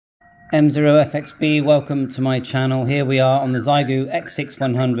M0FXB, welcome to my channel. Here we are on the Xiegu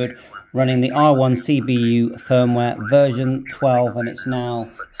X6100 running the R1CBU firmware version 12, and it's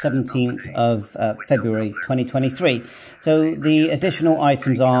now 17th of February 2023. So the additional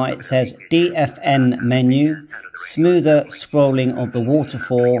items are, it says DFN menu, smoother scrolling of the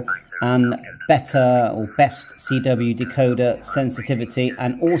waterfall, and better or best CW decoder sensitivity,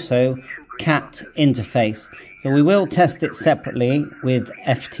 and also CAT interface. So we will test it separately with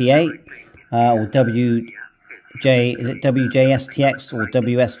FT8 or WJSTX or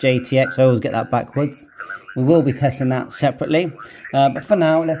WSJTX. I always get that backwards. We will be testing that separately. But for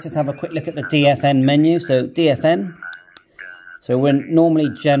now, let's just have a quick look at the DFN menu. So DFN. So we're in normally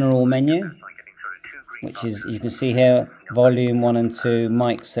general menu, which is, you can see here, volume 1 and 2,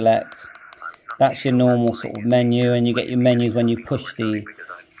 mic select. That's your normal sort of menu, and you get your menus when you push the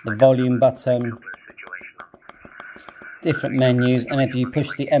volume button. Different menus, and if you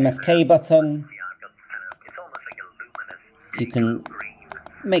push the MFK button, you can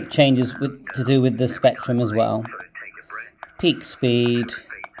make changes to do with the spectrum as well. Peak speed,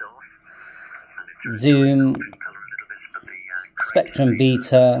 zoom, spectrum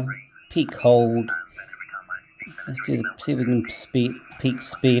beta, peak hold. Let's see if we can peak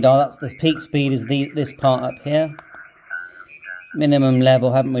speed. Oh, that's the peak speed is this part up here. Minimum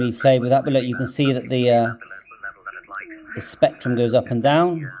level, haven't really played with that, but look, you can see that the spectrum goes up and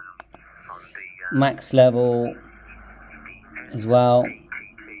down. Max level as well.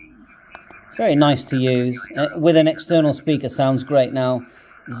 It's very nice to use. With an external speaker, sounds great. Now,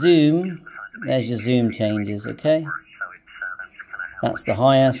 zoom, there's your zoom changes, okay? That's the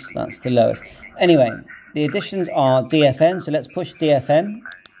highest, that's the lowest. Anyway, the additions are DFN, so let's push DFN.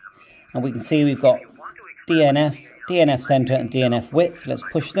 And we can see we've got DNF center and DNF width. Let's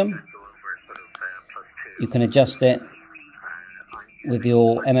push them. You can adjust it with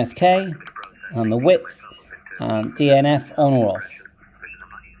your MFK and the width and DNF on or off.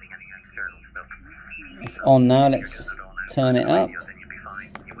 It's on now. Let's turn it up.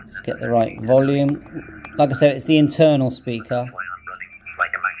 Just get the right volume. Like I said, it's the internal speaker,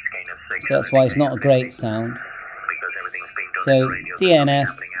 so that's why it's not a great sound. So DNF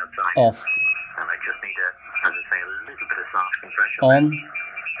off. On.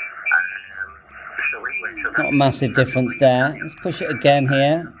 Not a massive difference there. Let's push it again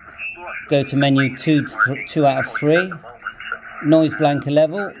here. Go to menu 2 out of 3. Noise blanker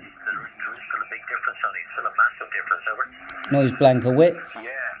level. Noise blanker width.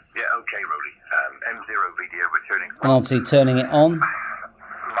 And obviously turning it on. My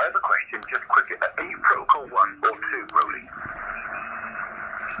other question, just quickly, are you protocol 1 or 2, Rolly?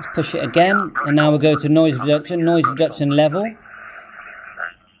 Let's push it again, and now we'll go to noise reduction level.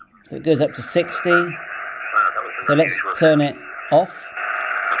 So it goes up to 60. So let's turn it off.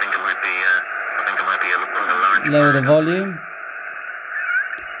 I think it might be a little large. Lower the volume.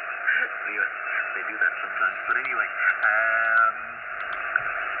 They do that sometimes. But anyway,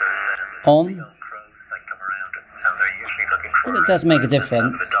 On. I think it does make a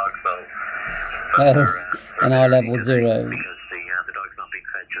difference. And our level 0. Because the dog's not being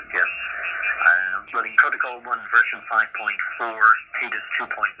fed just yet. Running protocol 1 version 5.4, heat is 2.9.0,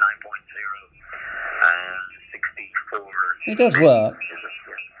 64. It does work. And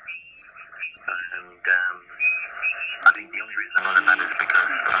I think the only reason I'm running that is because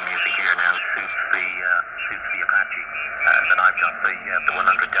what I'm using here now suits the Apache, and then I've got the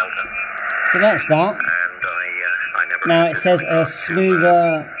 100 Delta. So that's that. And I never. Now it says a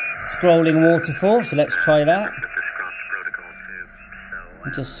smoother scrolling waterfall, so let's try that.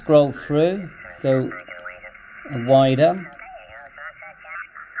 Just scroll through, go wider,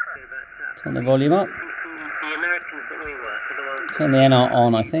 turn the volume up, turn the NR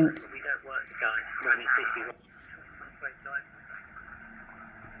on, I think.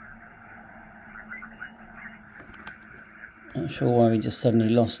 Not sure why we just suddenly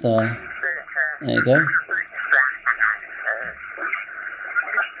lost our... There you go.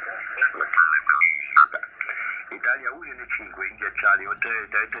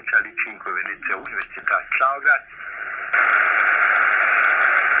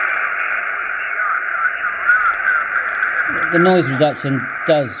 The noise reduction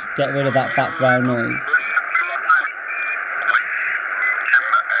does get rid of that background noise.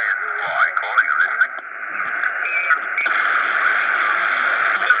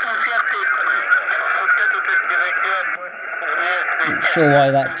 Not sure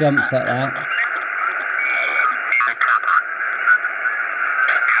why that jumps like that.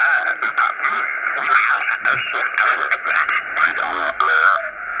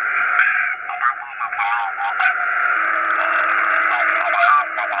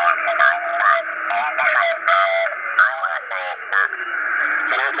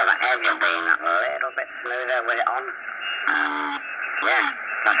 plug-in being a little bit smoother with it on. Yeah,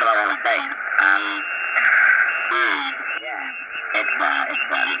 that's what I want to say. Yeah, it's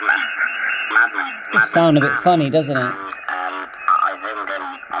madness. Does sound a bit funny, doesn't it? I zoomed in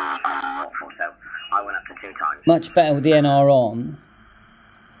on waterfall, so I went up to 2 times. Much better with the NR on.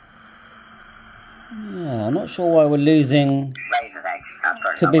 Yeah, I'm not sure why we're losing. Razor's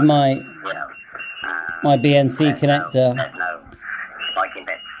edge. Could be my BNC connector. There's no spiky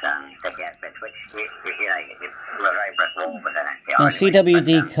bits, sticky edge bits, which we're a very brick wall with an STR. Now CW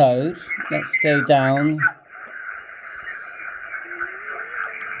Decode. Let's go down.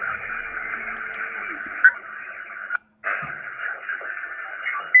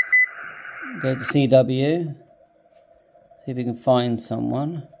 Go to CW. See if we can find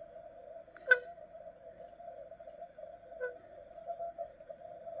someone.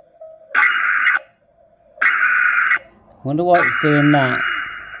 Wonder why it's doing that.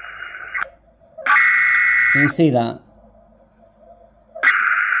 Can you see that?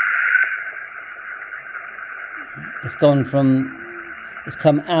 It's gone from, it's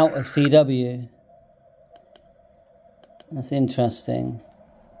come out of CW. That's interesting.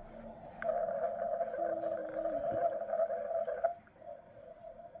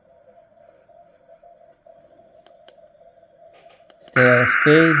 Let's go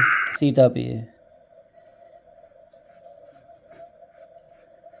LSB, CW.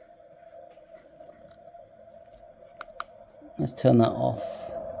 Let's turn that off.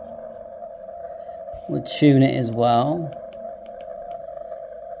 We'll tune it as well.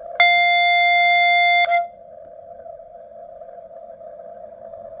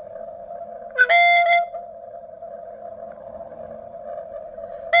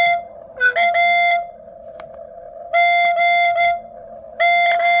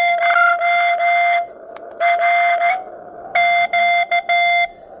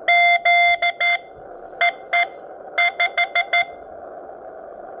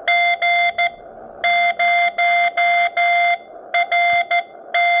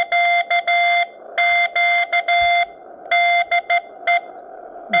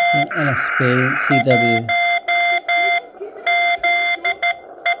 LSB, CW.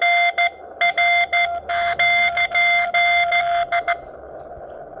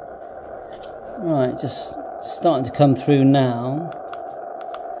 Right, just starting to come through now.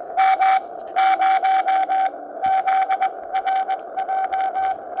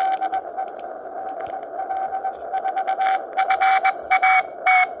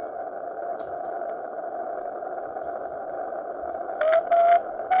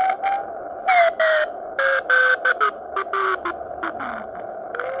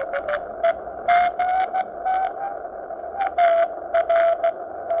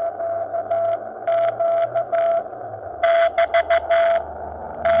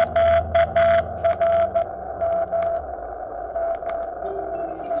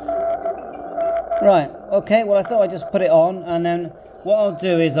 Right, okay, well I thought I'd just put it on, and then what I'll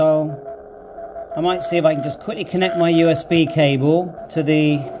do is I might see if I can just quickly connect my USB cable to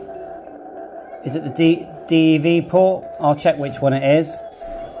the, is it the DEV port? I'll check which one it is,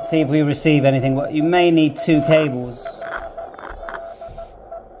 see if we receive anything. But you may need 2 cables.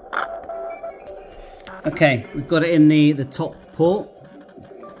 Okay, we've got it in the top port,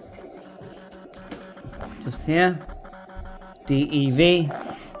 just here, DEV.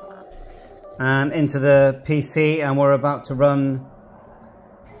 And into the PC, and we're about to run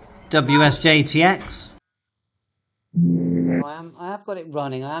WSJTX. So I have got it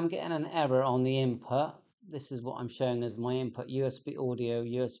running. I am getting an error on the input. This is what I'm showing as my input: USB audio,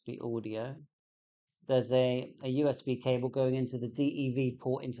 USB audio. There's a USB cable going into the DEV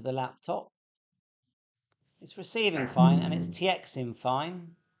port into the laptop. It's receiving fine and it's TXing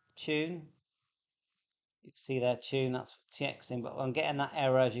fine. Tune. You can see there, tune, that's TXing, but I'm getting that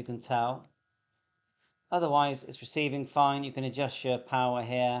error, as you can tell. Otherwise, it's receiving fine. You can adjust your power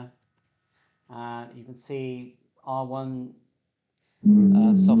here. You can see R1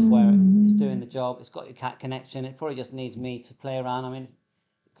 software is doing the job. It's got your cat connection. It probably just needs me to play around. I mean,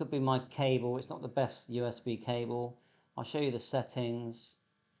 it could be my cable. It's not the best USB cable. I'll show you the settings.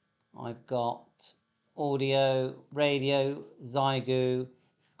 I've got audio, radio, Zygu,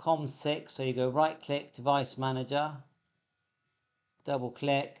 COM6. So you go right click, device manager, double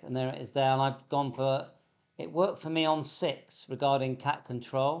click, and there it is there. And I've gone for, it worked for me on 6 regarding cat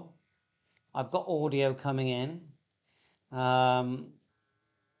control. I've got audio coming in,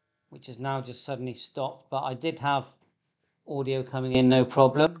 which has now just suddenly stopped, but I did have audio coming in, no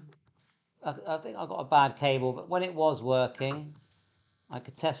problem. I think I got a bad cable, but when it was working, I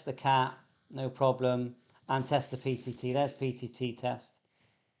could test the cat, no problem, and test the PTT. There's PTT test.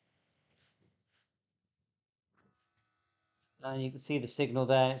 And you can see the signal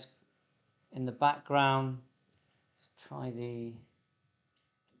there. It's in the background. Let's try the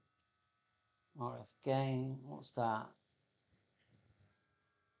RF gain. What's that?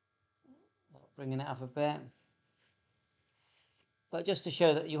 Bringing it up a bit. But just to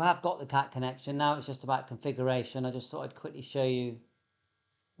show that you have got the CAT connection, now it's just about configuration. I just thought I'd quickly show you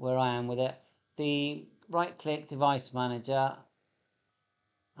where I am with it. The right click device manager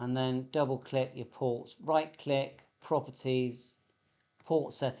and then double click your ports. Right click properties,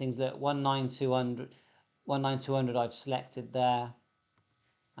 port settings. Look, 19200 I've selected there.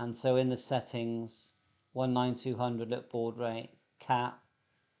 And so in the settings, 19200, look, baud rate, CAT.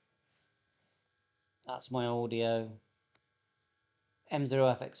 That's my audio.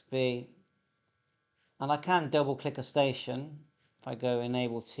 M0FXB. And I can double click a station if I go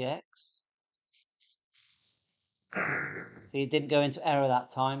enable TX. So it didn't go into error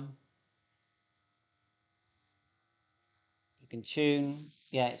that time. You can tune.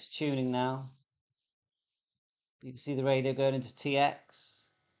 Yeah, it's tuning now. You can see the radio going into TX.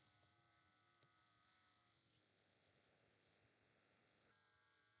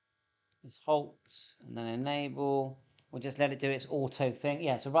 It's halt and then enable. We'll just let it do its auto thing.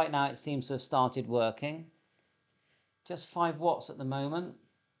 Yeah, so right now it seems to have started working. Just 5 watts at the moment.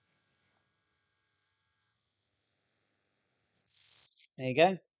 There you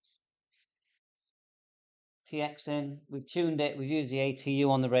go. TX in. We've tuned it. We've used the ATU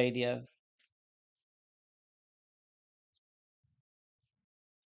on the radio.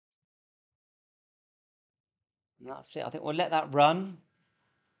 And that's it. I think we'll let that run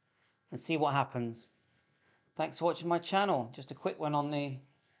and see what happens. Thanks for watching my channel. Just a quick one on the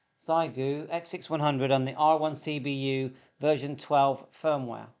Zygu X6100 and the R1CBU version 12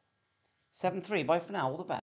 firmware. 7.3. Bye for now. All the best.